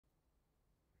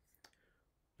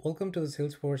Welcome to the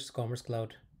Salesforce Commerce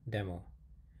Cloud demo.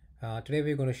 Today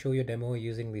we're going to show you a demo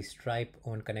using the Stripe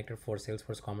owned connector for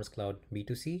Salesforce Commerce Cloud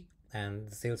B2C and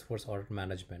the Salesforce Order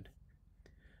Management.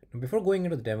 Now, before going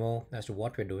into the demo as to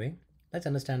what we're doing, let's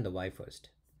understand the why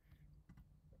first.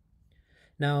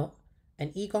 Now,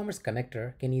 an e-commerce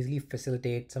connector can easily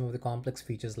facilitate some of the complex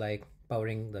features like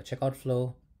powering the checkout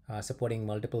flow, supporting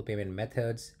multiple payment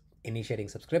methods, initiating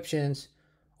subscriptions,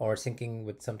 or syncing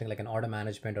with something like an order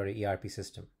management or an ERP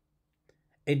system.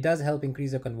 It does help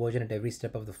increase the conversion at every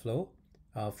step of the flow,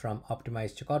 from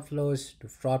optimized checkout flows to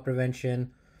fraud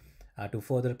prevention to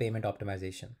further payment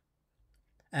optimization.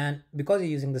 And because you're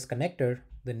using this connector,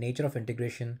 the nature of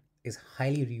integration is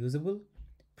highly reusable,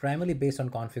 primarily based on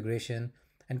configuration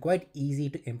and quite easy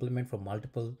to implement for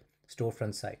multiple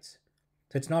storefront sites.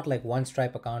 So it's not like one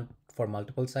Stripe account for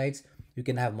multiple sites. You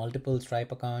can have multiple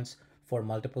Stripe accounts for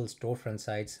multiple storefront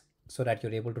sites so that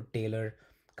you're able to tailor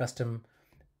custom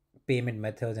payment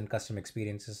methods and custom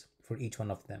experiences for each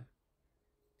one of them.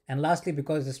 And lastly,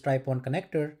 because the Stripe on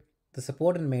connector, the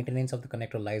support and maintenance of the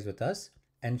connector lies with us,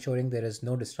 ensuring there is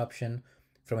no disruption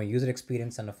from a user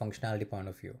experience and a functionality point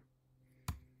of view.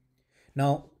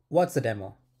 Now, what's the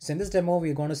demo? So in this demo,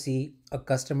 we're going to see a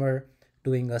customer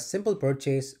doing a simple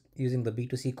purchase using the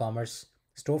B2C commerce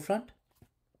storefront.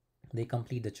 They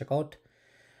complete the checkout,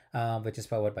 which is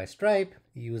powered by Stripe,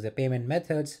 use the payment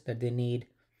methods that they need.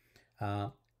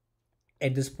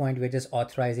 At this point, we're just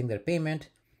authorizing their payment.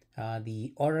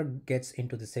 The order gets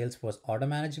into the Salesforce order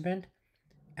management.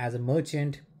 As a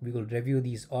merchant, we will review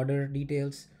these order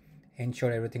details,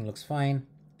 ensure everything looks fine,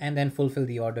 and then fulfill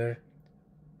the order,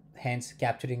 hence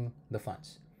capturing the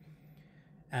funds.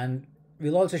 And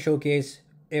we'll also showcase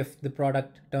if the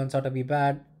product turns out to be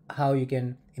bad, how you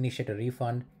can initiate a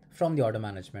refund from the order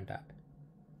management app.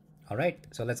 All right,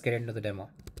 so let's get into the demo.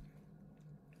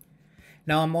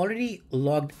 Now I'm already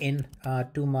logged in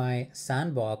to my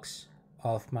sandbox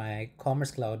of my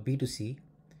Commerce Cloud B2C.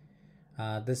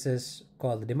 This is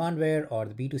called the Demandware or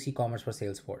the B2C Commerce for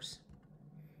Salesforce.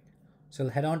 So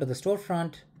I'll head on to the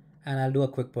storefront and I'll do a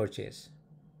quick purchase.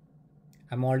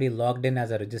 I'm already logged in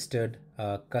as a registered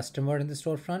customer in the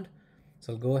storefront.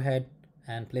 So I'll go ahead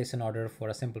and place an order for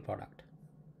a simple product.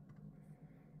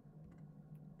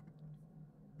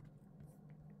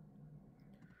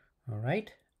 All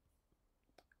right.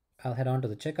 I'll head on to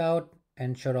the checkout,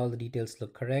 ensure all the details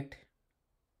look correct.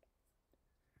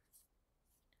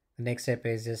 The next step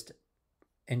is just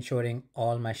ensuring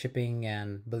all my shipping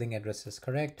and billing address is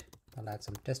correct. I'll add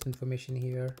some test information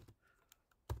here.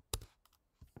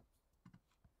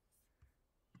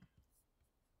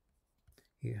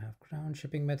 You have ground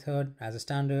shipping method as a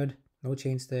standard, no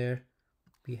change there.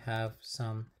 We have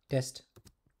some test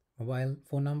mobile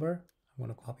phone number. I'm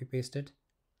going to copy paste it.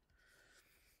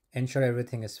 Ensure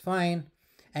everything is fine.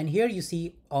 And here you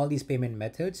see all these payment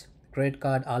methods: credit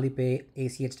card, Alipay,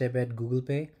 ACH debit, Google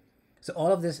Pay. So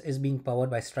all of this is being powered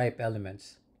by Stripe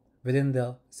elements within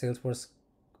the Salesforce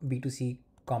B2C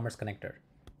Commerce Connector.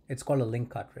 It's called a link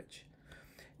cartridge.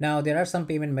 Now there are some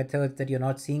payment methods that you're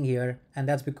not seeing here, and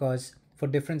that's because for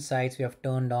different sites we have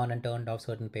turned on and turned off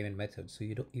certain payment methods. So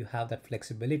you have that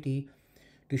flexibility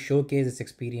to showcase this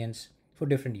experience for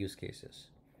different use cases.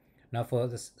 Now for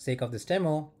the sake of this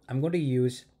demo, I'm going to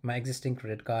use my existing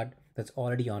credit card that's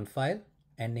already on file,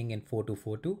 ending in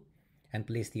 4242, and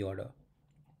place the order.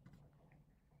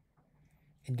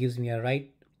 It gives me a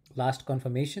last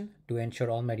confirmation to ensure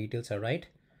all my details are right,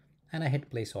 and I hit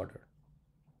place order.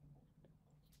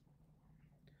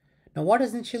 Now what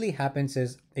essentially happens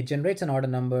is it generates an order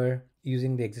number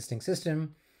using the existing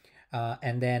system,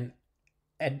 and then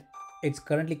it's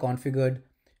currently configured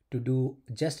to do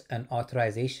just an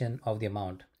authorization of the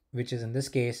amount, which is in this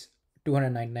case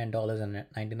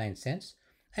 $299.99,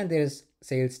 and there's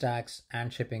sales tax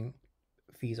and shipping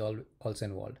fees also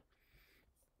involved.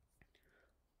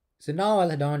 So now I'll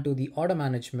head on to the order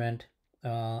management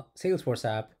Salesforce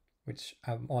app, which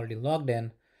I'm already logged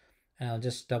in, and I'll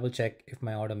just double check if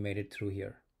my order made it through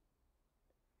here.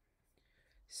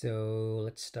 So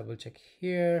let's double check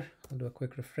here. I'll do a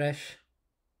quick refresh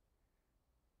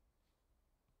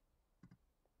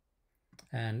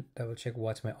and double check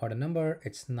what's my order number.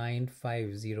 It's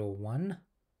 9501.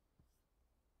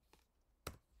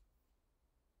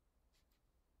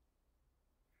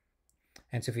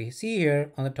 And so if you see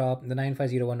here on the top, the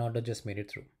 9501 order just made it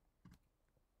through.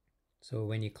 So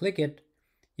when you click it,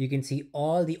 you can see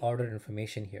all the order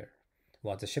information here.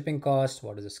 What's the shipping cost?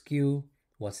 What is the SKU?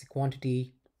 What's the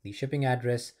quantity? The shipping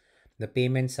address, the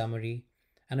payment summary.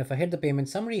 And if I hit the payment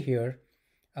summary here,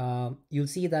 you'll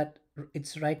see that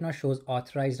it's right now shows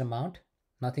authorized amount.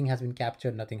 Nothing has been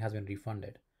captured, nothing has been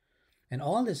refunded. And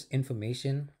all this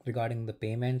information regarding the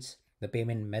payments, the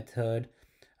payment method,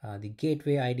 the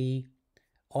gateway ID,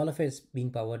 all of it is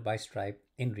being powered by Stripe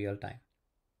in real time.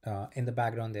 In the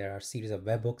background, there are a series of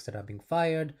webhooks that are being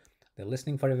fired, they're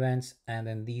listening for events, and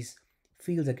then these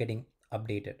fields are getting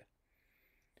updated.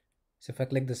 So if I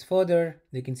click this further,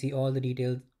 you can see all the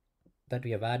details that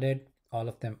we have added. All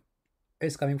of them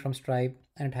is coming from Stripe,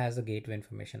 and it has the gateway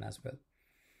information as well.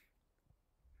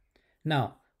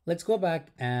 Now, let's go back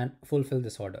and fulfill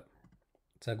this order.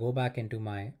 So I go back into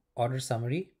my order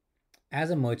summary.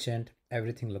 As a merchant,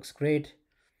 everything looks great.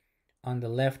 On the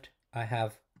left, I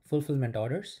have fulfillment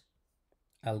orders.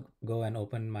 I'll go and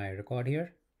open my record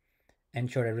here,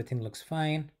 ensure everything looks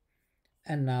fine.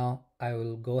 And now I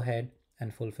will go ahead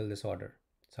and fulfill this order.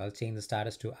 So I'll change the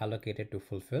status to allocated to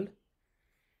fulfilled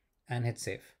and hit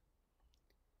save.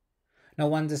 Now,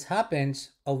 once this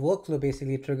happens, a workflow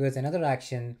basically triggers another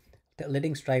action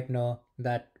letting Stripe know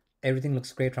that everything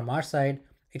looks great from our side.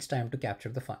 It's time to capture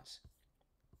the funds.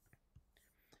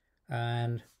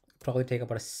 And probably take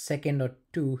about a second or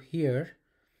two here.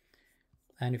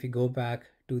 And if you go back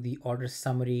to the order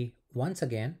summary once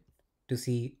again to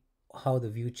see how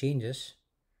the view changes,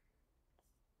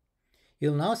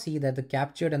 you'll now see that the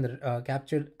captured and the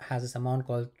captured has this amount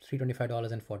called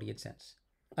 $325.48.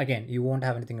 Again, you won't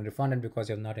have anything refunded because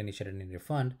you have not initiated any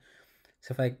refund.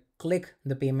 So if I click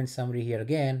the payment summary here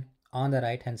again, on the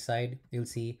right hand side, you'll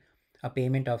see a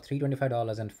payment of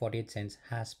 $325.48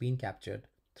 has been captured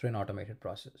through an automated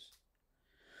process.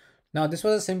 Now, this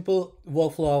was a simple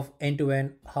workflow of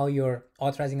end-to-end, how you're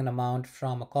authorizing an amount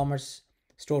from a commerce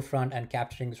storefront and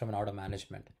capturing this from an order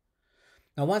management.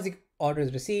 Now, once the order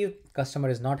is received, customer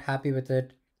is not happy with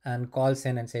it and calls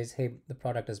in and says, hey, the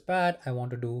product is bad. I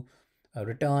want to do a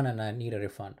return and I need a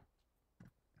refund.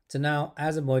 So now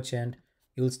as a merchant,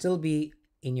 you'll still be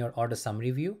in your order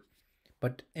summary view,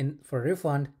 but for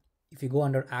refund, if you go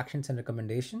under actions and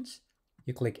recommendations,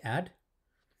 you click add,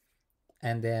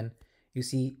 and then you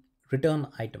see return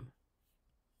item.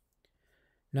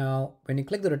 Now, when you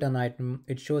click the return item,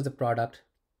 it shows the product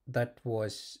that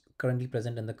was currently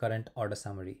present in the current order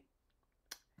summary.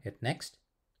 Hit next.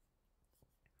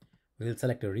 We'll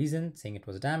select a reason saying it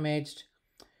was damaged.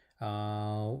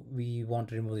 We want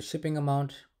to remove the shipping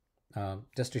amount.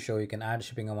 Just to show you can add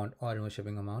shipping amount or remove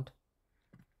shipping amount.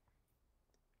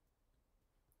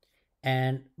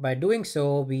 And by doing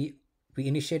so, we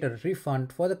initiate a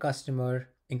refund for the customer,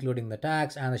 including the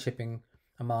tax and the shipping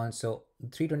amount. So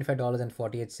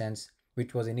 $325.48,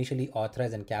 which was initially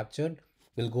authorized and captured,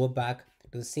 will go back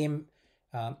to the same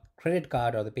credit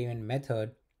card or the payment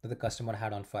method that the customer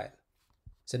had on file.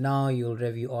 So now you'll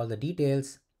review all the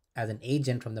details as an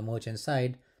agent from the merchant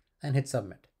side and hit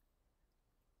submit.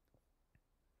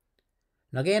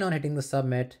 Now again, on hitting the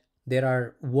submit, there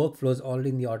are workflows already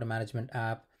in the auto management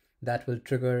app that will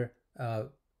trigger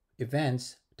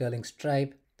events telling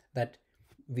Stripe that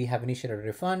we have initiated a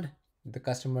refund, the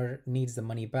customer needs the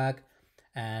money back.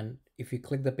 And if you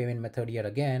click the payment method yet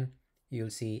again, you'll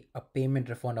see a payment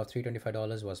refund of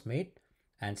 $325 was made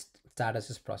and status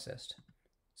is processed.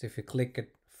 So if you click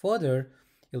it further,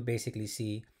 you'll basically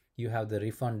see you have the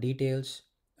refund details,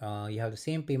 you have the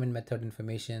same payment method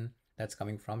information that's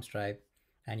coming from Stripe,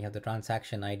 and you have the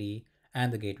transaction ID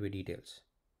and the gateway details.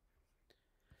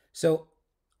 So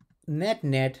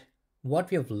net, what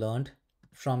we have learned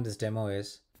from this demo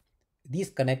is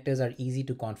these connectors are easy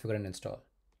to configure and install.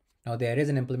 Now there is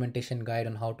an implementation guide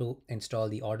on how to install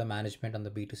the order management on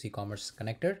the B2C Commerce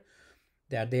Connector.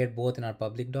 They are there both in our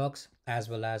public docs as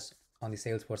well as on the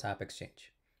Salesforce App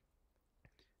Exchange.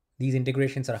 These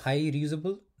integrations are highly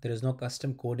reusable. There is no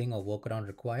custom coding or workaround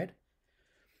required.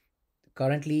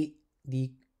 Currently,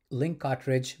 the link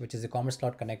cartridge, which is the Commerce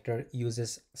Cloud connector,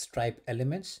 uses Stripe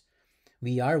elements.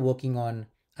 We are working on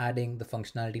adding the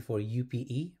functionality for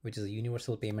UPE, which is a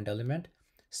universal payment element,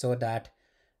 so that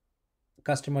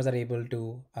customers are able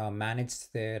to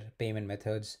manage their payment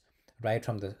methods right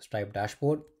from the Stripe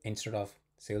dashboard instead of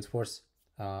Salesforce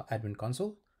admin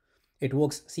console. It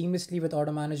works seamlessly with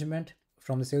order management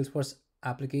from the Salesforce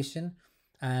application.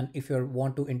 And if you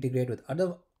want to integrate with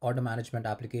other order management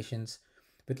applications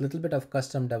with a little bit of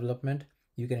custom development,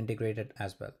 you can integrate it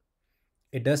as well.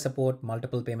 It does support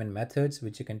multiple payment methods,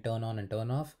 which you can turn on and turn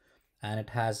off. And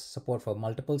it has support for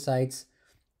multiple sites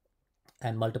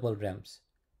and multiple realms.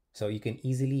 So you can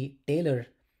easily tailor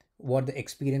what the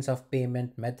experience of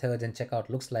payment methods and checkout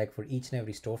looks like for each and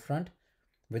every storefront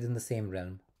within the same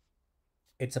realm.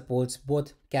 It supports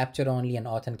both capture only and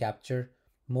auth and capture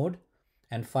mode.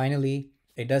 And finally,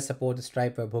 it does support the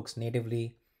Stripe webhooks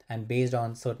natively, and based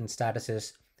on certain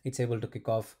statuses, it's able to kick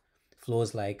off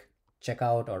flows like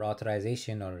checkout or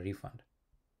authorization or a refund.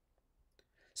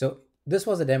 So this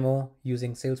was a demo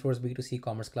using Salesforce B2C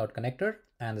Commerce Cloud Connector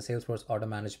and the Salesforce Order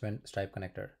Management Stripe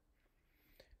Connector.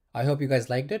 I hope you guys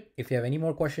liked it. If you have any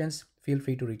more questions, feel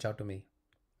free to reach out to me.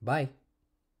 Bye.